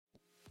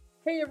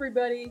Hey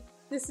everybody,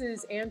 this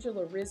is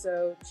Angela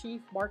Rizzo,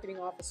 Chief Marketing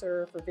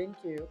Officer for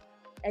VINCUE,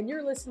 and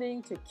you're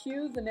listening to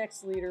Cue the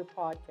Next Leader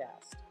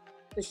podcast,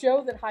 the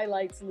show that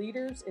highlights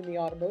leaders in the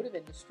automotive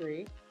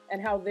industry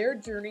and how their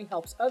journey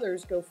helps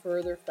others go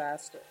further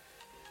faster.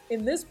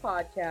 In this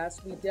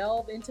podcast, we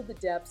delve into the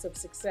depths of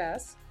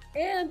success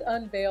and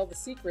unveil the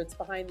secrets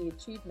behind the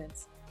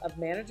achievements of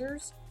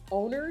managers,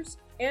 owners,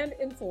 and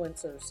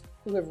influencers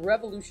who have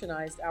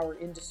revolutionized our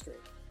industry.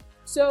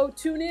 So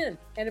tune in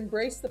and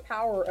embrace the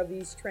power of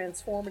these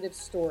transformative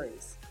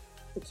stories.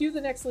 The Cue the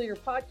Next Leader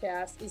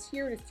podcast is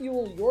here to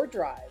fuel your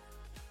drive,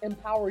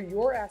 empower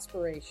your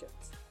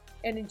aspirations,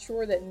 and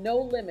ensure that no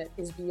limit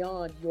is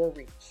beyond your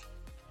reach.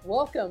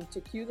 Welcome to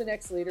Cue the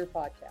Next Leader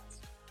podcast.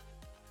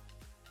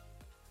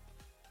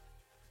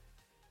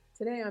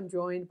 Today I'm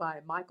joined by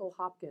Michael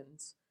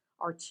Hopkins,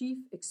 our Chief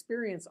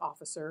Experience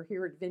Officer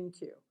here at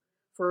VINCUE,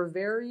 for a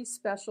very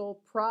special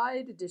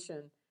Pride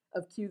edition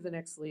of Cue the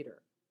Next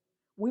Leader.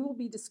 We will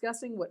be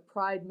discussing what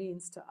pride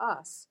means to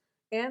us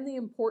and the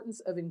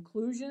importance of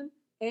inclusion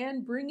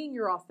and bringing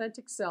your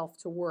authentic self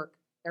to work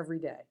every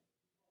day.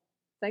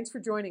 Thanks for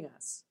joining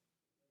us.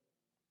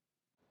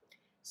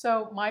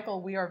 So,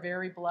 Michael, we are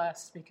very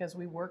blessed because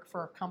we work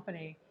for a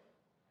company,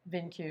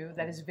 VINCUE,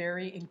 that is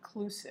very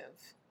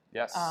inclusive.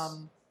 Yes.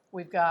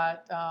 We've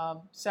got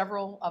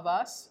several of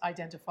us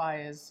identify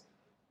as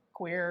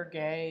queer,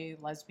 gay,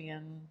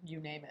 lesbian, you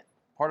name it.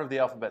 Part of the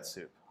alphabet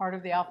soup. Part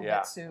of the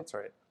alphabet soup. That's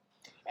right.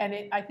 And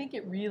I think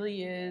it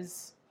really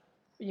is,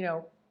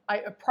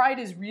 pride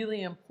is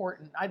really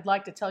important. I'd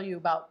like to tell you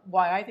about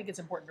why I think it's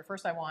important, but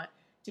first I want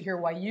to hear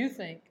why you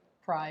think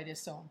pride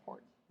is so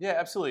important. Yeah,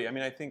 absolutely. I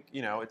mean, I think,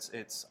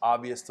 it's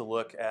obvious to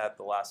look at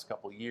the last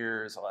couple of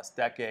years, the last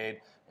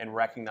decade, and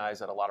recognize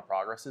that a lot of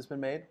progress has been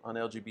made on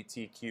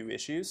LGBTQ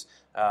issues,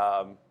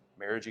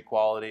 marriage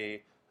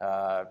equality,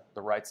 the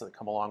rights that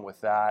come along with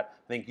that.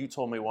 I think you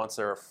told me once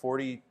there are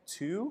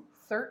 42?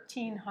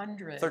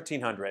 1,300.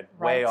 1,300, rights.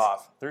 Way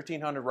off.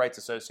 1,300 rights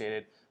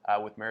associated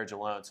with marriage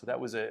alone. So that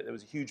was a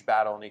huge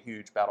battle and a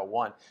huge battle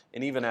won.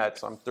 And even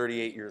so I'm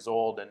 38 years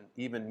old, and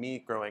even me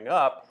growing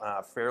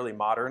up, fairly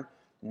modern,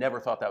 never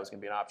thought that was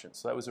going to be an option.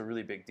 So that was a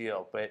really big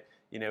deal. But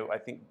I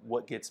think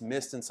what gets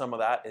missed in some of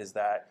that is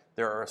that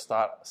there are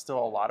still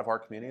a lot of our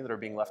community that are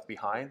being left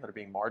behind, that are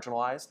being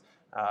marginalized.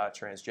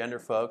 Transgender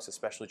folks,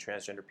 especially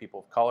transgender people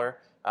of color,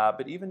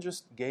 but even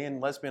just gay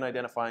and lesbian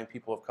identifying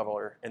people of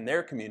color in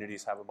their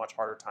communities have a much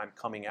harder time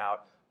coming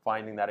out,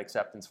 finding that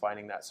acceptance,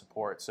 finding that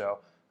support. So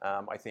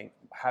I think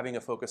having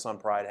a focus on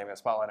pride, having a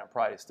spotlight on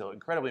pride is still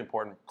incredibly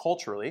important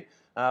culturally,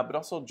 but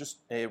also just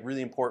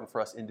really important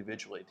for us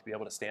individually to be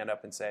able to stand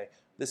up and say,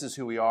 this is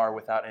who we are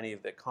without any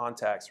of the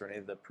context or any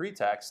of the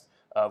pretext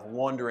of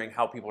wondering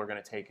how people are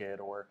going to take it,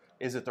 or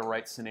is it the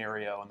right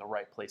scenario and the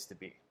right place to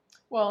be.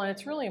 Well, and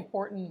it's really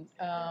important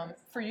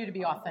for you to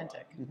be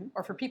authentic,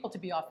 or for people to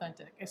be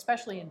authentic,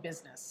 especially in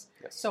business.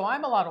 Yes. So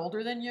I'm a lot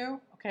older than you.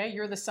 Okay,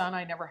 you're the son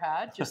I never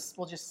had.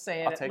 We'll just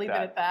say it, leave it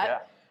at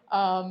that.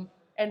 Yeah.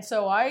 And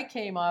so I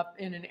came up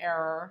in an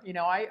era.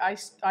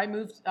 I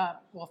moved.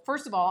 Well,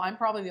 first of all, I'm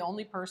probably the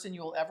only person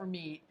you will ever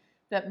meet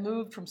that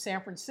moved from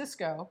San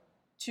Francisco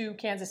to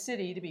Kansas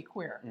City to be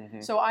queer.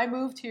 So I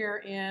moved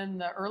here in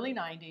the early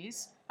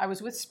 '90s. I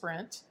was with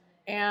Sprint.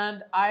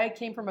 And I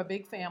came from a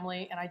big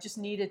family, and I just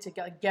needed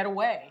to get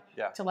away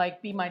to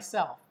be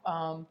myself.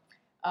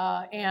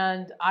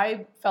 And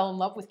I fell in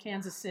love with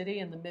Kansas City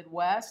and the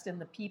Midwest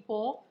and the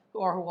people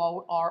who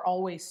are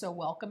always so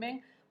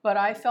welcoming. But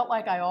I felt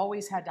like I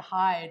always had to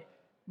hide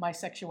my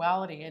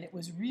sexuality, and it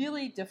was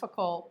really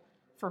difficult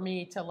for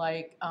me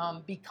to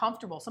be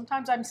comfortable.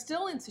 Sometimes I'm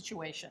still in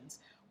situations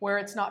where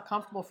it's not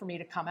comfortable for me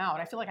to come out.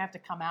 I feel like I have to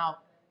come out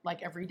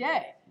every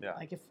day. Yeah.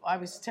 Like if I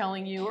was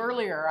telling you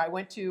earlier, I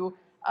went to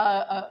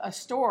a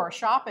store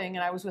shopping,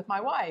 and I was with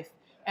my wife,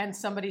 and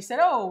somebody said,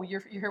 "Oh,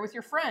 you're here with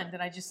your friend,"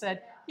 and I just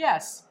said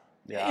yes,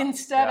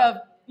 instead of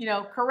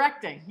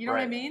correcting. You know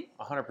what I mean?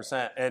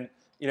 100%. And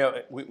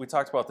we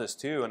talked about this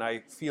too, and I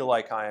feel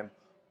like I'm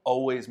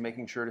always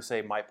making sure to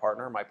say my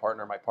partner, my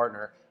partner, my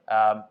partner.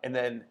 And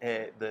then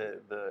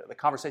the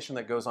conversation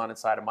that goes on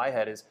inside of my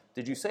head is,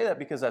 did you say that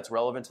because that's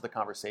relevant to the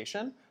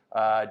conversation?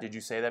 Did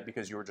you say that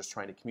because you were just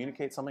trying to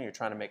communicate something? You're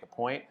trying to make a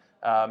point?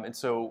 And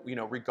so,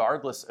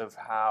 regardless of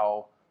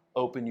how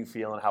open you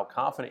feel and how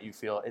confident you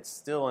feel, it's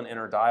still an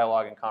inner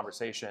dialogue and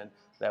conversation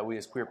that we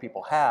as queer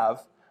people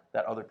have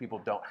that other people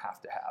don't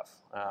have to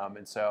have.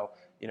 And so,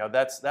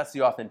 that's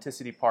the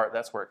authenticity part.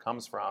 That's where it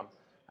comes from.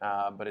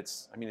 But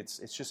it's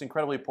just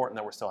incredibly important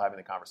that we're still having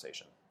the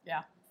conversation.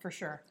 Yeah, for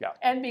sure. Yeah.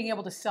 And being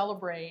able to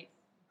celebrate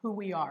who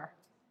we are.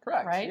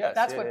 Correct. Right? Yes.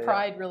 That's what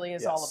pride really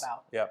is all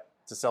about. Yeah.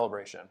 It's a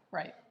celebration.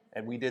 Right.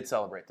 And we did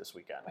celebrate this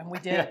weekend. And we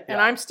did. And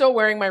I'm still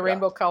wearing my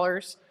rainbow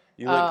colors.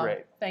 You look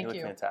great. Thank you. You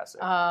look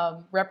fantastic.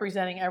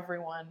 Representing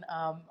everyone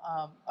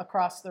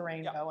across the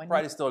rainbow. Yeah. And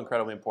pride is still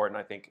incredibly important.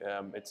 I think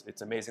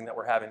it's amazing that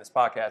we're having this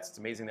podcast. It's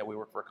amazing that we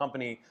work for a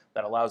company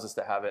that allows us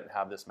to have it and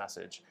have this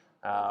message.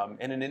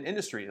 And in an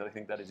industry that I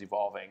think that is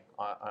evolving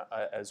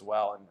as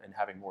well, and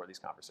having more of these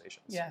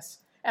conversations. Yes.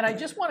 And I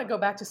just want to go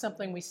back to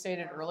something we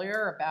stated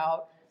earlier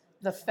about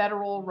the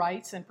federal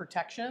rights and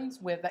protections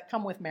that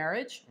come with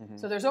marriage.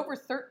 So there's over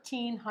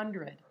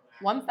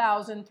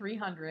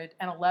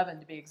 1,311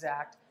 to be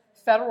exact,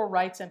 federal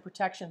rights and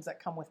protections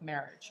that come with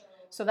marriage.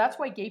 So that's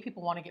why gay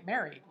people want to get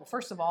married. Well,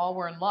 first of all,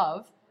 we're in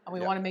love and we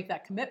want to make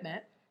that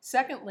commitment.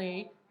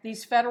 Secondly,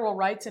 these federal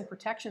rights and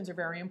protections are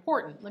very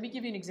important. Let me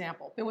give you an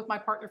example. Been with my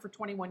partner for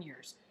 21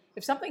 years.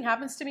 If something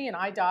happens to me and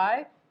I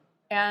die,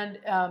 and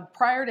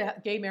prior to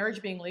gay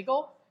marriage being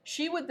legal,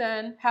 she would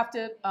then have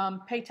to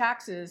pay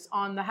taxes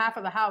on the half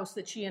of the house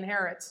that she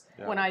inherits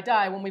when I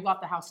die, when we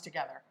bought the house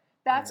together.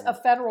 That's a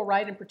federal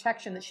right and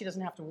protection that she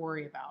doesn't have to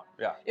worry about.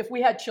 If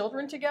we had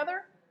children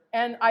together,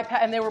 and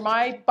they were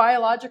my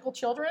biological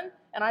children,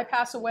 and I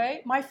pass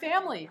away, my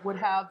family would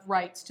have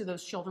rights to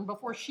those children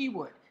before she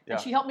would. And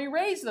she helped me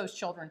raise those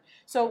children.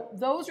 So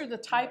those are the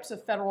types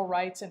of federal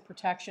rights and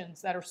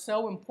protections that are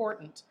so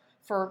important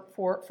for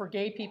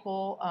gay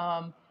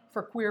people,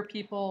 for queer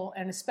people,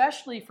 and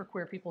especially for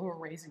queer people who are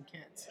raising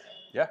kids.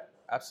 Yeah,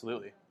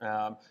 absolutely.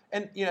 And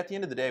at the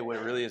end of the day, what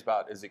it really is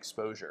about is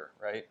exposure,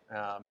 right?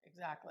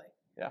 Exactly.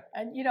 Yeah.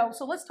 And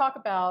so let's talk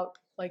about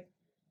like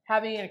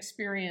having an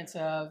experience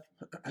of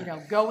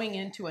going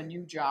into a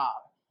new job.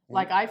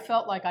 Like I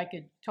felt like I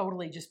could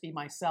totally just be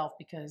myself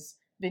because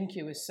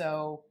VINCUE is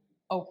so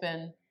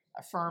open,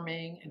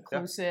 affirming,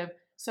 inclusive.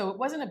 So it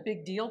wasn't a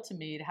big deal to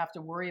me to have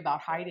to worry about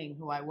hiding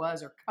who I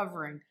was or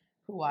covering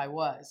who I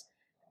was.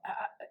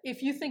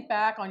 If you think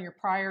back on your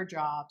prior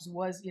jobs,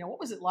 what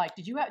was it like?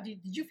 Did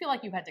you feel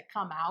like you had to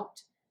come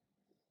out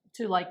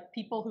to like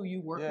people who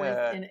you work with,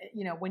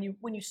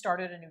 when you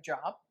started a new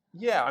job?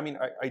 Yeah, I mean,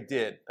 I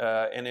did,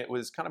 and it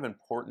was kind of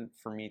important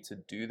for me to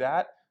do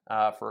that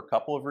for a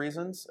couple of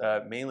reasons.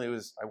 Mainly, it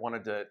was I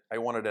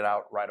wanted it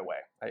out right away.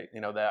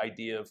 The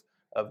idea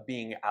of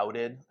being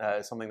outed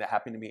is something that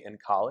happened to me in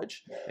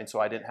college, and so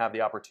I didn't have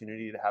the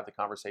opportunity to have the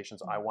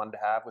conversations I wanted to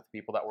have with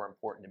people that were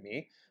important to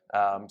me.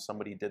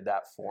 Somebody did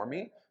that for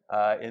me,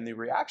 and the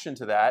reaction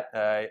to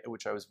that,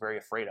 which I was very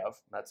afraid of,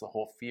 that's the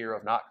whole fear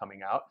of not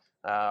coming out,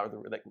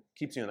 that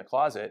keeps you in the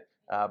closet.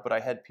 But I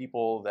had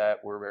people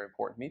that were very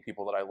important to me,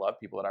 people that I loved,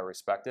 people that I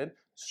respected,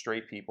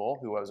 straight people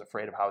who I was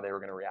afraid of how they were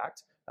going to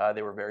react.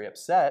 They were very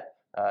upset,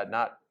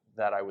 not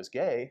that I was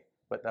gay,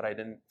 but that I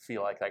didn't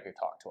feel like I could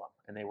talk to them.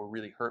 And they were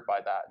really hurt by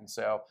that. And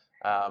so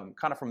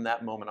kind of from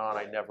that moment on,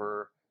 I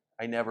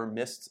never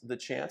missed the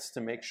chance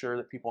to make sure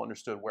that people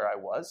understood where I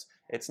was.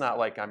 It's not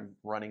like I'm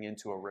running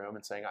into a room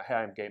and saying, "Hey,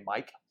 I'm gay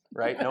Mike,"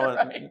 right? No one,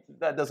 right.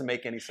 That doesn't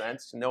make any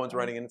sense. No one's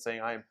running in and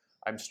saying, I'm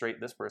straight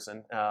this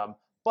person.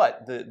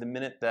 But the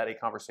minute that a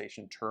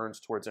conversation turns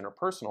towards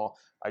interpersonal,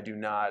 I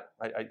don't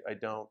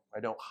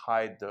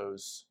hide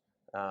those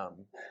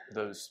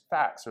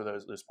facts or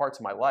those parts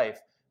of my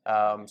life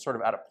sort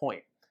of at a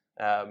point.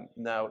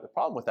 Now, the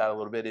problem with that a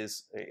little bit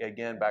is,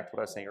 again, back to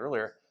what I was saying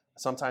earlier,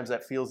 sometimes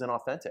that feels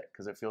inauthentic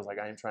because it feels like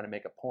I am trying to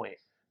make a point.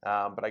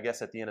 But I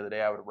guess at the end of the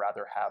day, I would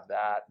rather have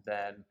that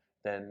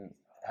than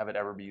have it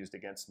ever be used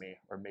against me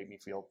or make me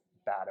feel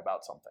bad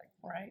about something.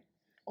 Right.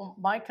 Well,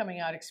 my coming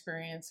out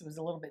experience was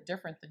a little bit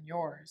different than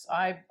yours.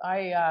 I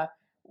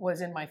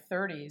was in my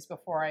 30s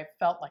before I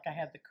felt like I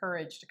had the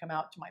courage to come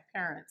out to my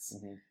parents.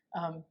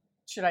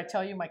 Should I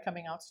tell you my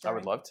coming out story? I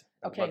would love to.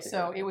 Okay,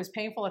 so it was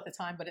painful at the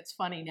time, but it's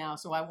funny now.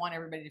 So I want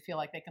everybody to feel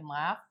like they can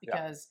laugh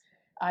because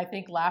I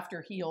think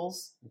laughter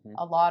heals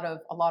a lot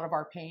of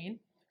our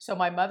pain. So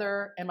my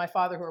mother and my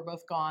father, who are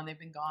both gone, they've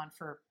been gone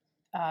for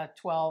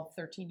 12,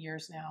 13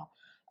 years now.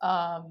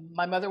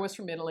 My mother was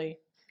from Italy.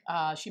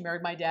 She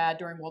married my dad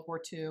during World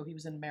War II. He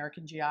was an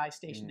American GI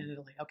stationed in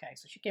Italy. Okay,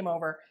 so she came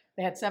over.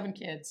 They had 7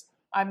 kids.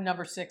 I'm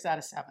number 6 out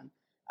of 7.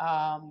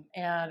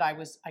 And I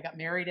got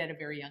married at a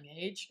very young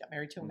age, got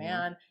married to a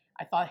man.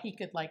 I thought he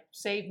could like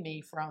save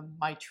me from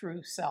my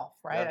true self,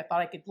 right? I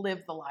thought I could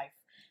live the life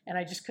and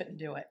I just couldn't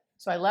do it.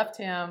 So I left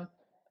him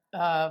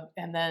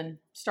and then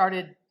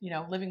started,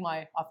 living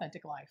my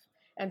authentic life.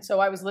 And so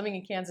I was living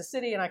in Kansas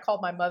City and I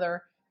called my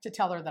mother to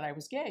tell her that I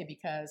was gay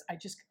because I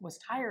just was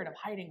tired of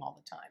hiding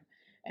all the time.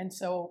 And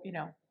so,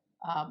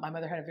 my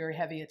mother had a very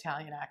heavy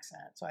Italian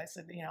accent. So I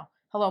said,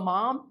 "Hello,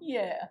 Mom?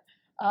 Yeah.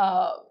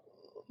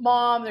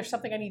 Mom, there's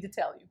something I need to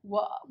tell you."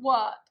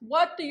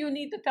 What do you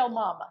need to tell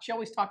Mama? She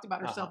always talked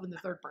about herself in the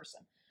third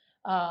person.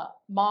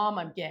 "Mom,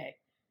 I'm gay."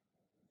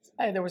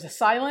 There was a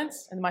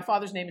silence, and my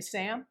father's name is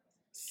Sam.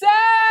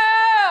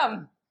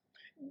 "Sam!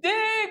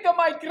 Dig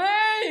my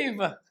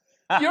grave!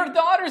 Your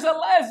daughter's a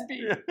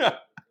lesbian."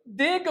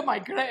 "Dig my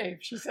grave,"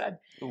 she said.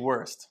 The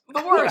worst.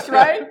 The worst,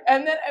 right?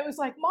 And then I was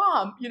like,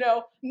 "Mom,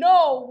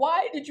 no,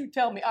 why did you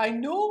tell me?" "I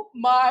knew,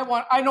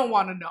 I don't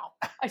want to know."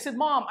 I said,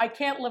 "Mom, I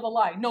can't live a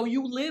lie." "No,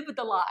 you live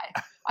the lie.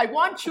 I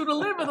want you to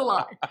live the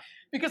lie."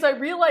 Because I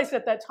realized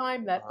at that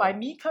time that by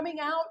me coming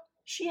out,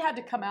 she had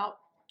to come out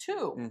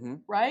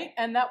too, right?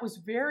 And that was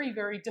very,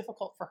 very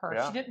difficult for her.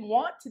 Yeah. She didn't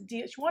want to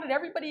she wanted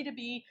everybody to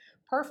be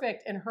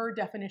perfect in her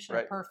definition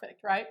of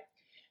perfect, right?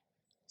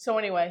 So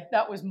anyway,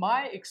 that was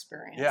my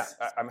experience. Yeah,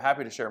 I'm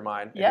happy to share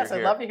mine. Yes,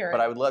 I'd love to hear it. But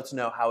I would love to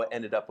know how it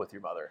ended up with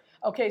your mother.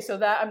 Okay, so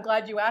I'm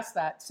glad you asked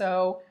that.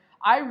 So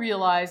I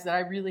realized that I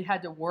really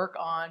had to work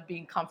on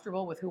being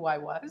comfortable with who I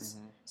was.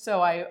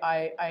 So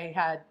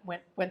I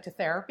went to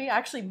therapy. I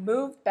actually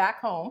moved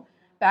back home,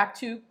 back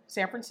to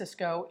San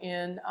Francisco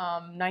in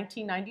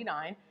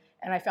 1999,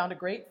 and I found a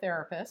great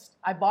therapist.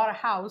 I bought a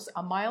house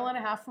 1.5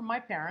 miles from my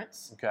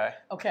parents.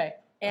 Okay.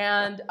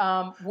 And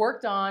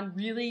worked on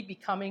really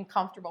becoming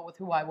comfortable with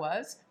who I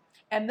was.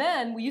 And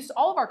then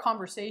all of our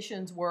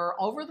conversations were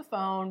over the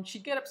phone.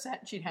 She'd get upset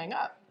and she'd hang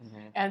up.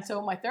 And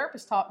so my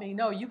therapist taught me,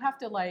 no, you have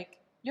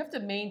to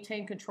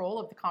maintain control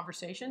of the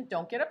conversation.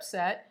 Don't get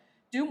upset.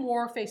 Do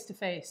more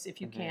face-to-face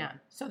if you can,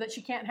 so that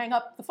she can't hang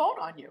up the phone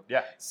on you.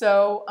 Yeah.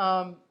 So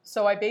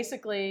so I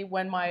basically,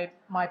 when my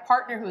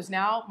partner, who is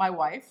now my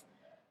wife,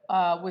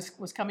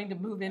 was coming to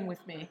move in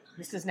with me.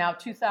 This is now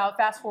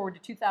fast forward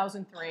to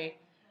 2003.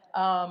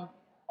 I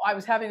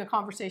was having a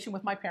conversation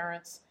with my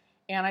parents.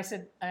 And I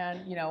said,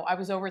 I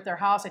was over at their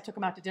house. I took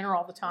them out to dinner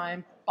all the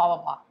time, blah,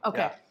 blah, blah. Okay.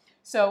 Yeah.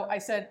 So I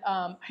said,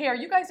 hey, are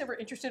you guys ever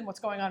interested in what's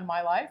going on in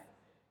my life?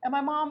 And my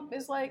mom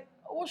is like,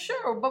 well,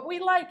 sure, but we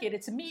like it.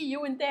 It's me,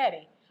 you, and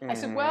Daddy. I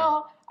said,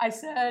 well,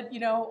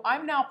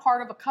 I'm now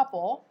part of a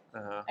couple,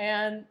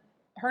 and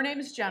her name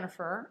is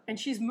Jennifer, and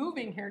she's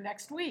moving here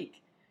next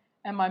week.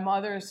 And her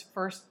mother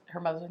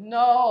said,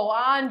 no,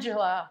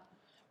 Angela,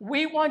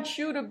 we want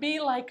you to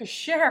be like a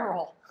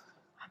Cheryl.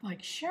 I'm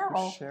like,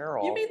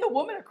 Cheryl? You mean the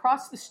woman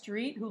across the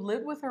street who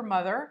lived with her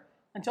mother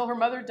until her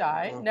mother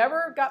died,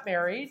 never got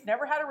married,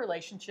 never had a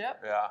relationship?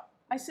 Yeah.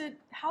 I said,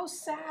 how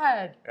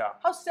sad. Yeah.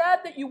 How sad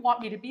that you want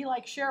me to be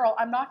like Cheryl.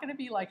 I'm not going to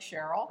be like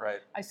Cheryl. Right.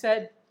 I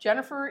said,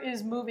 Jennifer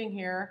is moving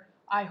here.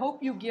 I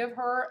hope you give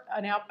her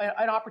an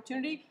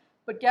opportunity.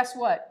 But guess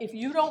what? If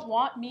you don't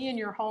want me in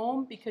your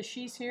home because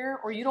she's here,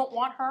 or you don't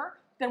want her,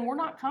 then we're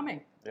not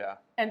coming. Yeah.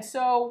 And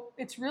so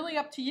it's really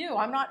up to you.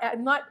 I'm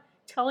not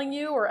telling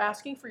you or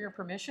asking for your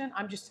permission.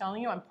 I'm just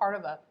telling you I'm part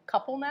of a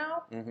couple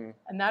now,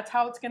 and that's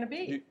how it's going to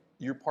be.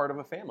 You're part of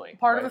a family.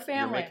 Part of a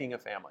family. You're making a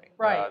family.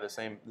 Right. The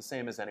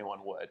same as anyone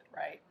would.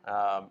 Right.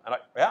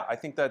 I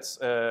think that's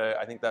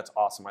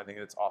awesome. I think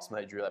it's awesome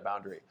that you drew that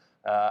boundary.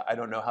 I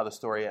don't know how the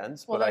story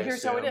ends. Well, but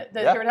here's how it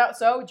is.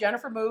 So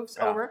Jennifer moves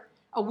over.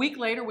 A week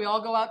later, we all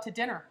go out to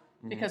dinner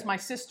because my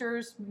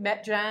sisters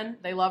met Jen.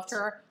 They loved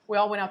her. We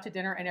all went out to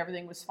dinner, and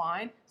everything was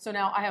fine. So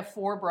now I have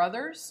 4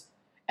 brothers.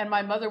 And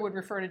my mother would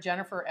refer to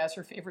Jennifer as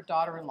her favorite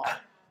daughter-in-law.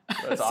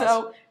 That's so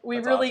awesome. we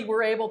really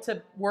were able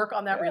to work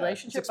on that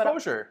relationship. It's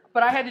exposure.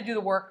 But I had to do the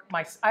work.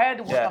 I had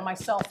to work on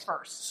myself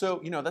first.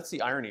 So that's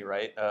the irony,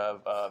 right,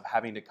 of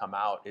having to come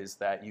out, is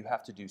that you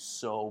have to do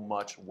so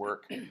much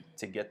work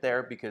to get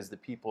there, because the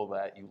people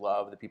that you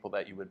love, the people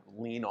that you would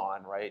lean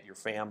on, right, your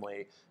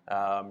family,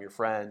 your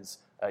friends,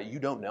 you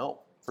don't know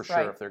for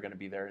sure if they're going to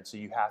be there, and so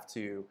you have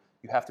to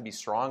be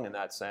strong in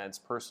that sense,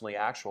 personally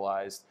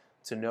actualized,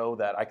 to know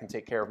that I can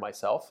take care of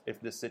myself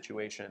if this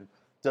situation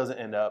doesn't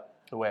end up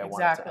the way I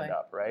want it to end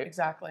up, right?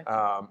 Exactly.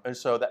 And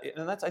so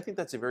I think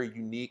that's a very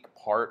unique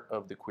part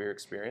of the queer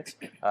experience.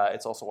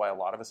 It's also why a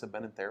lot of us have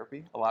been in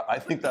therapy. I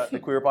think that the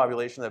queer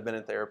population that have been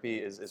in therapy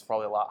is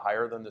probably a lot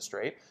higher than the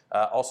straight.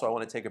 Also, I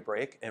want to take a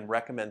break and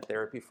recommend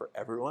therapy for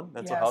everyone.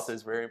 Mental health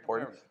is very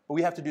important, but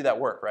we have to do that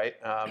work, right?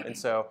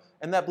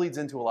 And that bleeds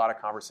into a lot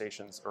of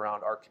conversations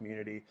around our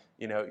community.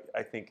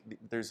 I think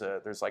there's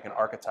like an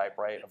archetype,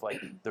 right, of like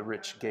the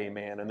rich gay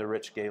man and the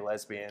rich gay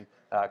lesbian,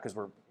 because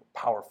we're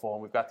powerful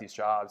and we've got these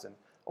jobs, and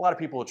a lot of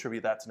people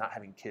attribute that to not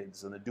having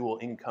kids and the dual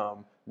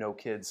income, no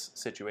kids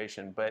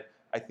situation. But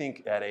I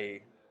think at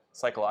a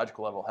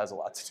psychological level has a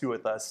lot to do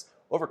with us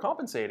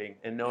overcompensating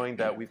and knowing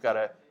that we've got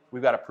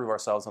to prove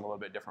ourselves in a little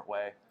bit different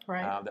way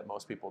that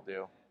most people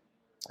do.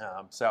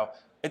 So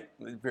it's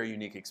a very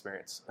unique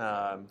experience.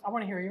 I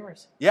want to hear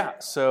yours. Yeah.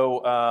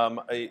 So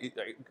I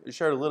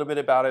shared a little bit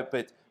about it,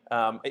 but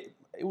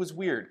it was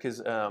weird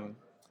because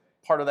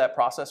part of that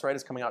process, right,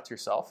 is coming out to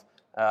yourself.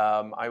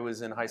 I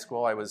was in high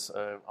school. I was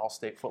an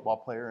all-state football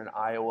player in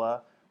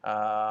Iowa.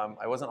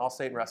 I wasn't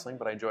all-state in wrestling,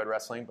 but I enjoyed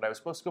wrestling. But I was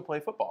supposed to go play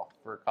football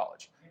for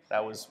college.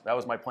 That was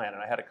my plan.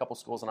 And I had a couple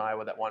schools in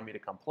Iowa that wanted me to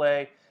come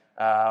play.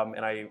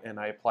 And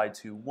I applied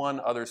to one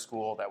other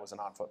school that was a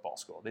non-football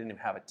school. They didn't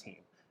even have a team.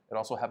 It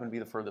also happened to be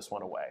the furthest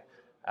one away.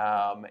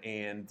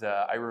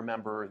 I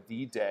remember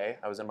the day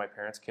I was in my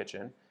parents'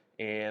 kitchen,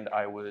 and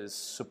I was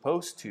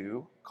supposed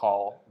to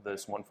call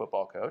this one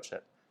football coach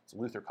at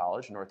Luther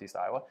College in Northeast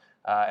Iowa,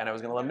 and I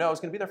was going to let him know I was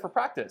going to be there for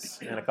practice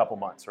in a couple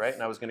months, right?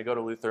 And I was going to go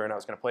to Luther, and I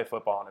was going to play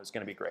football, and it was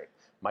going to be great.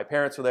 My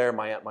parents were there,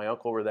 my aunt, my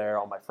uncle were there,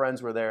 all my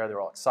friends were there. They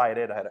were all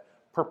excited. I had a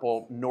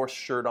purple North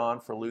shirt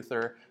on for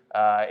Luther,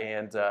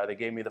 and they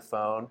gave me the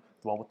phone,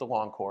 the one with the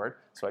long cord.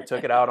 So I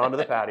took it out onto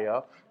the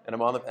patio, and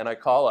and I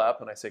call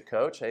up, and I say,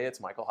 "Coach, hey, it's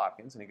Michael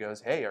Hopkins," and he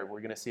goes, "Hey, we're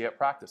going to see you at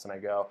practice." And I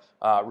go,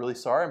 "Really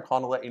sorry, I'm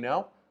calling to let you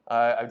know.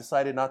 I've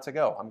decided not to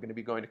go. I'm going to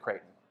be going to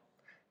Creighton."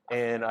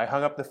 And I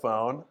hung up the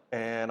phone,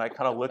 and I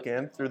kind of look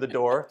in through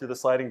the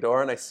sliding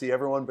door, and I see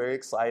everyone very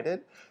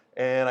excited.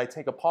 And I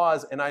take a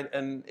pause,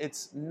 and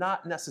it's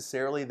not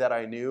necessarily that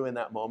I knew in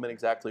that moment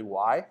exactly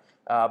why,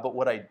 but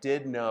what I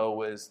did know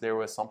was there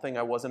was something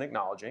I wasn't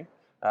acknowledging.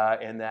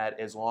 and that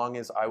as long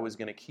as I was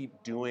going to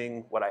keep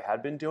doing what I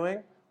had been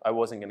doing, I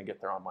wasn't going to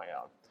get there on my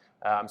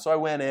own. So I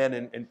went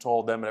in and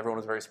told them, and everyone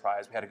was very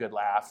surprised. We had a good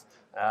laugh,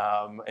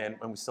 and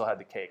we still had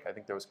the cake. I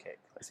think there was cake.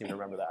 I seem to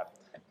remember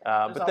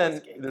that. But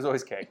then there's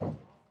always cake.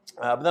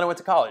 But then I went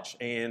to college,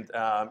 and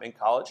in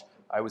college,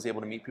 I was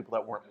able to meet people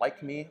that weren't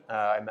like me.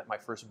 I met my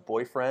first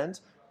boyfriend.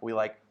 We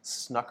like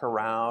snuck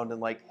around and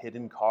like hid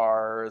in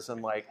cars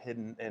and like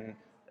hidden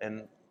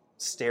in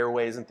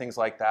stairways and things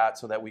like that,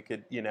 so that we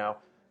could,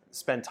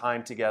 spend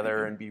time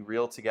together and be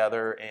real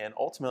together. And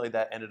ultimately,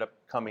 that ended up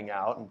coming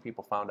out, and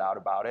people found out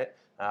about it.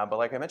 But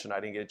like I mentioned, I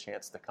didn't get a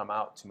chance to come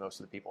out to most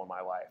of the people in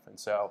my life. And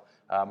so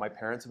my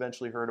parents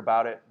eventually heard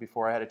about it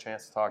before I had a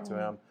chance to talk to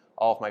them.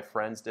 All of my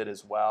friends did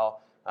as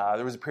well.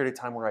 There was a period of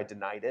time where I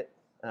denied it,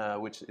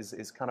 which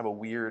is kind of a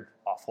weird,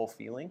 awful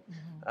feeling.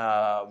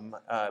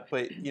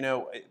 But,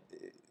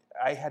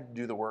 I had to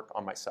do the work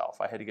on myself.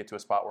 I had to get to a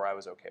spot where I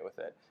was okay with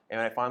it. And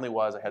I finally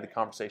was. I had the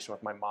conversation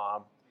with my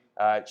mom.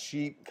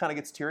 She kind of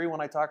gets teary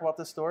when I talk about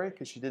this story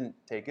because she didn't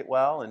take it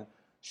well, and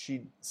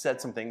she said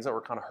some things that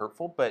were kind of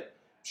hurtful, but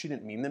she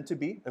didn't mean them to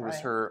be. It was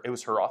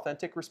her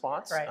authentic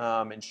response,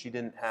 and she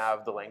didn't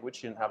have the language,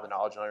 she didn't have the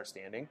knowledge and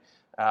understanding,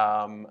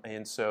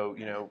 and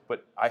so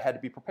but I had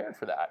to be prepared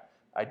for that.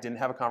 I didn't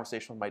have a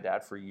conversation with my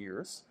dad for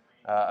years.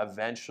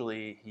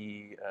 Eventually,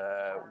 he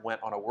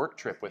went on a work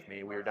trip with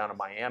me. We were down in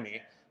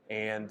Miami,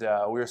 and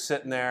we were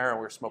sitting there and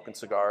we were smoking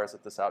cigars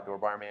at this outdoor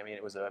bar in Miami. And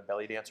it was a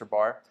belly dancer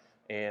bar.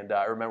 And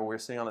I remember we were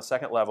sitting on the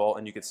second level,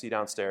 and you could see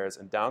downstairs.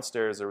 And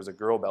downstairs there was a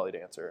girl belly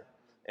dancer,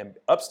 and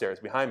upstairs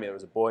behind me there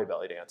was a boy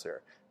belly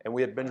dancer. And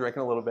we had been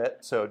drinking a little bit,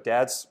 so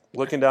Dad's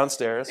looking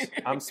downstairs.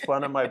 I'm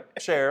spun on my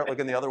chair,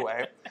 looking the other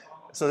way.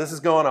 So this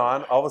is going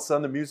on. All of a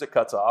sudden the music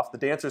cuts off. The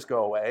dancers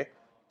go away.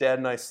 Dad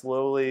and I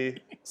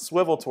slowly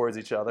swivel towards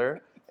each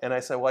other, and I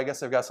said, "Well, I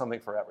guess I've got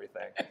something for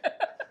everything."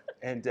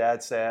 And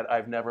Dad said,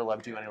 "I've never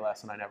loved you any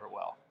less, and I never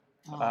will."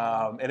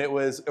 And it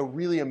was a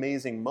really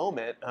amazing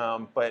moment,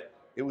 but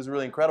it was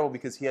really incredible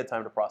because he had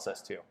time to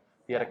process too.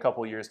 He had a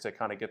couple years to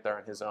kind of get there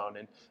on his own.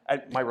 And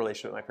my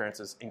relationship with my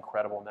parents is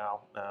incredible now.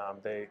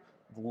 They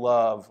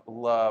love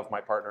my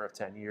partner of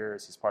 10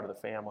 years. He's part of the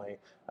family.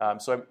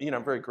 So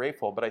I'm very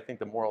grateful. But I think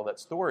the moral of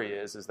that story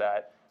is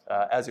that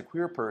as a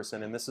queer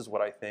person, and this is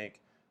what I think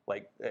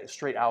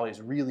straight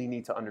allies really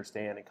need to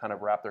understand and kind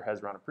of wrap their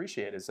heads around,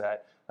 appreciate, is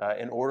that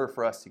in order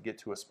for us to get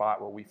to a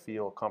spot where we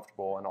feel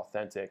comfortable and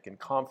authentic and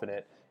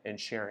confident in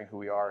sharing who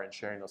we are and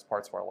sharing those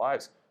parts of our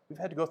lives, we've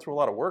had to go through a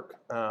lot of work,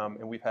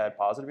 and we've had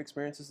positive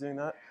experiences doing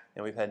that,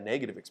 and we've had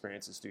negative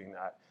experiences doing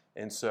that.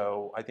 And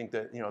so I think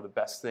that the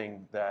best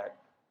thing that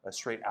a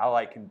straight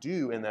ally can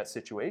do in that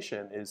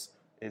situation is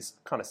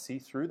kind of see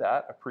through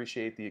that,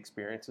 appreciate the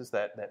experiences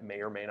that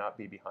may or may not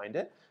be behind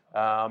it,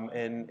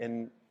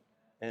 and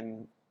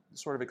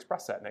sort of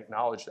express that and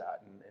acknowledge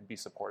that and be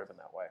supportive in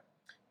that way.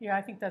 Yeah,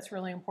 I think that's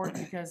really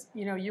important because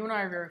you and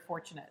I are very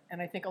fortunate,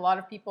 and I think a lot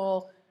of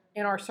people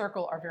in our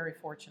circle are very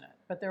fortunate,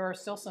 but there are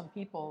still some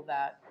people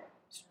that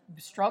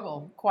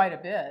struggle quite a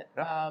bit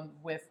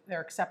with their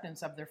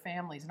acceptance of their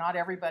families. Not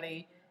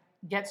everybody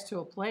gets to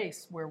a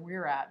place where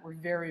we're at. We're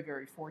very,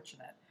 very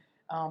fortunate.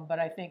 But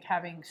I think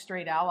having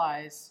straight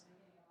allies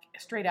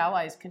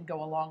can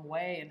go a long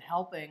way in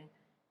helping,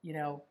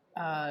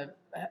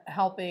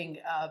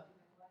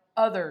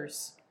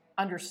 others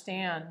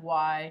understand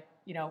why,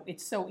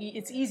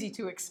 it's easy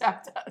to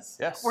accept us.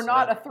 Yes, we're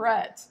not a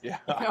threat. Yeah.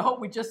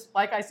 We just,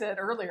 like I said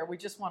earlier, we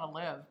just want to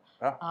live.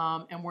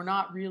 Yeah. And we're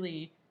not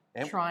really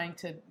trying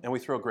to. And we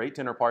throw great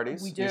dinner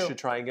parties. We do. You should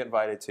try and get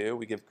invited to.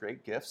 We give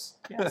great gifts.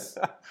 Yes.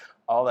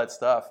 All that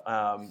stuff.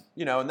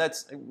 And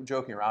that's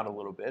joking around a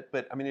little bit,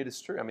 but it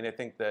is true. I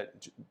think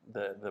that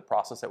the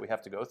process that we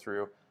have to go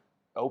through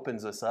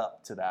opens us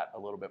up to that a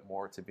little bit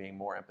more, to being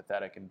more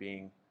empathetic and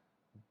being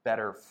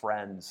better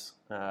friends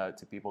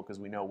to people because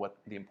we know what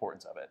the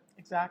importance of it.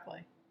 Exactly.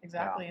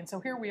 Yeah. And so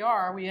here we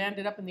are. We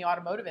ended up in the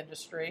automotive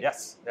industry.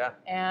 Yes. Yeah.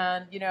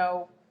 And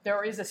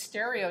there is a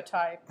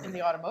stereotype in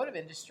the automotive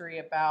industry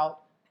about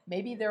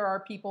maybe there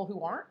are people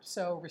who aren't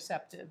so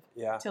receptive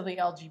to the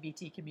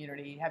LGBT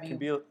community.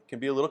 Can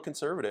be a little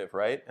conservative,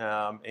 right?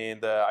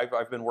 And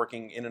I've been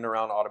working in and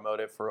around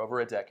automotive for over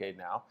a decade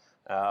now.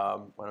 I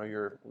know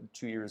you're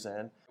 2 years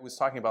in. I was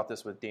talking about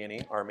this with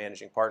Danny, our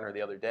managing partner,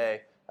 the other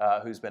day,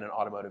 who's been in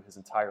automotive his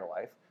entire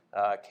life.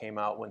 Came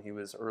out when he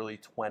was early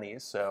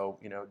 20s, so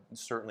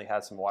certainly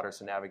had some waters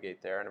to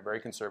navigate there in a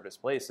very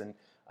conservative place. And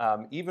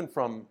even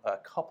from a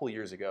couple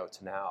years ago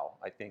to now,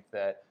 I think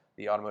that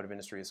the automotive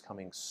industry is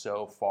coming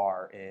so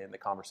far in the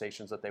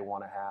conversations that they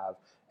want to have,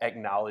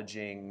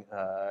 acknowledging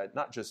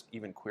not just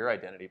even queer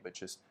identity, but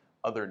just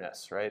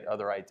otherness, right?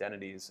 Other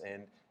identities.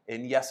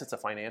 And yes, it's a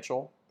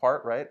financial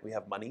part, right? We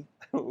have money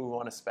we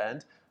want to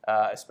spend,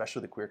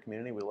 especially the queer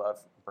community. We love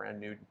brand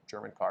new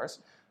German cars.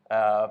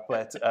 So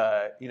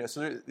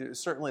there's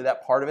certainly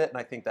that part of it, and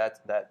I think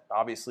that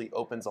obviously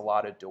opens a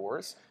lot of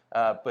doors.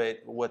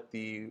 But what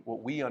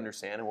we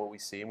understand and what we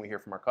see and we hear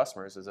from our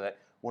customers is that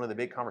one of the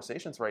big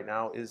conversations right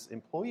now is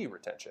employee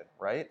retention,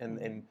 right?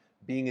 And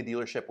being a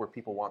dealership where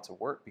people want to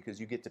work, because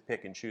you get to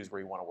pick and choose where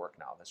you want to work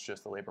now. That's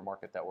just the labor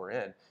market that we're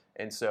in.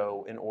 And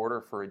so in order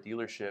for a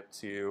dealership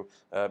to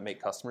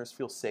make customers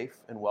feel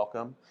safe and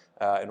welcome,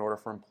 in order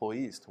for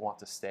employees to want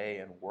to stay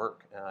and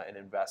work and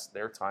invest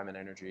their time and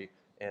energy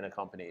in a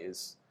company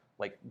is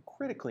like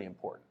critically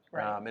important.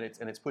 Right.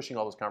 And it's pushing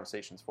all those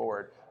conversations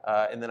forward.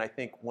 And then I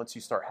think once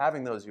you start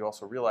having those, you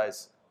also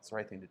realize it's the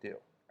right thing to do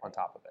on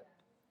top of it.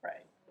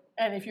 Right.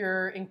 And if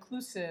you're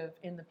inclusive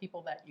in the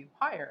people that you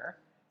hire,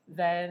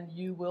 then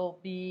you will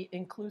be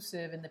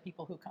inclusive in the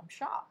people who come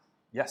shop.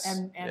 Yes.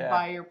 And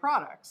buy your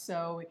products.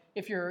 So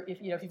if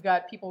you've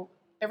got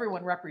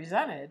everyone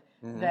represented,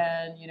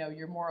 then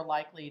you're more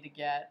likely to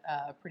get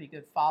a pretty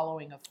good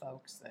following of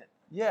folks that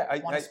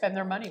want to spend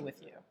their money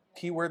with you.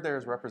 Key word there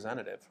is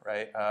representative,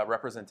 right?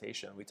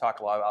 Representation. We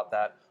talk a lot about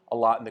that a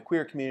lot in the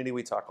queer community.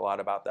 We talk a lot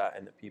about that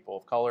in the people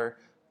of color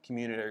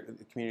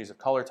communities of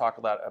color talk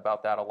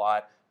about that a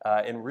lot.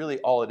 And really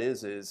all it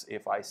is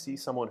if I see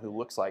someone who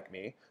looks like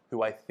me,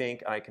 who I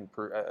think I can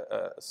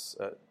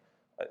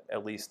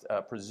at least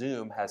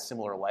presume has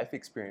similar life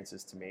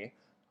experiences to me,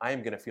 I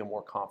am going to feel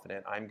more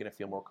confident. I'm going to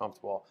feel more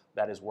comfortable.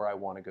 That is where I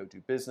want to go do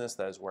business.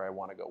 That is where I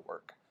want to go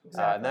work.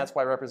 Exactly. And that's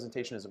why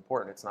representation is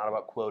important. It's not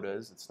about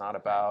quotas. It's not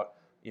about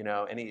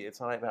it's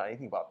not about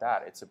anything about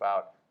that. It's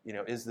about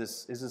is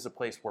this a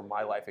place where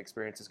my life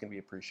experience is going to be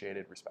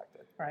appreciated,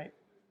 respected? Right.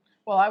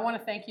 Well, I want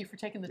to thank you for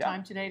taking the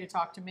time today to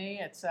talk to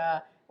me.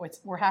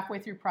 We're halfway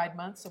through Pride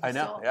Month, so I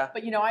know. Yeah.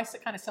 But I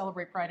kind of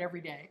celebrate Pride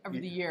every day,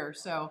 the year.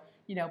 So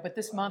but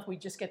this month we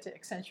just get to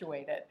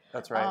accentuate it.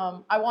 That's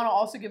right. I want to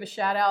also give a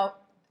shout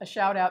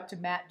out to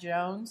Matt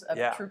Jones of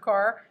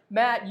TrueCar.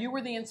 Matt, you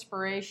were the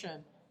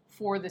inspiration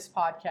for this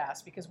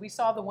podcast because we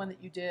saw the one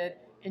that you did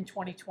in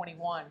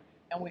 2021,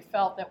 and we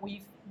felt that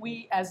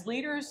we as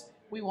leaders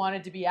we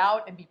wanted to be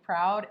out and be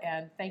proud.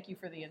 And thank you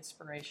for the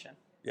inspiration.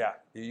 Yeah,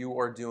 you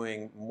are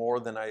doing more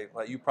than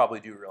you probably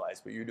do realize,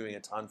 but you're doing a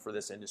ton for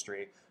this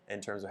industry in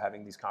terms of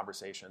having these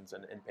conversations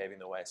and paving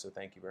the way. So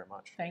thank you very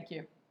much. Thank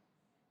you.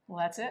 Well,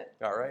 that's it.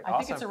 All right. I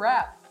think it's a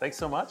wrap. Thanks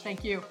so much.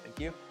 Thank you. Thank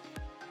you.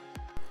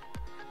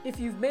 If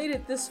you've made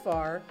it this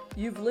far,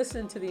 you've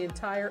listened to the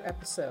entire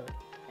episode.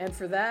 And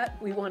for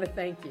that, we want to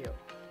thank you.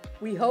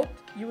 We hoped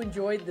you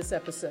enjoyed this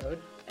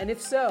episode. And if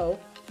so,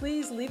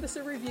 please leave us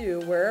a review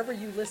wherever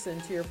you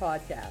listen to your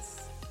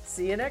podcasts.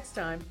 See you next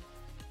time.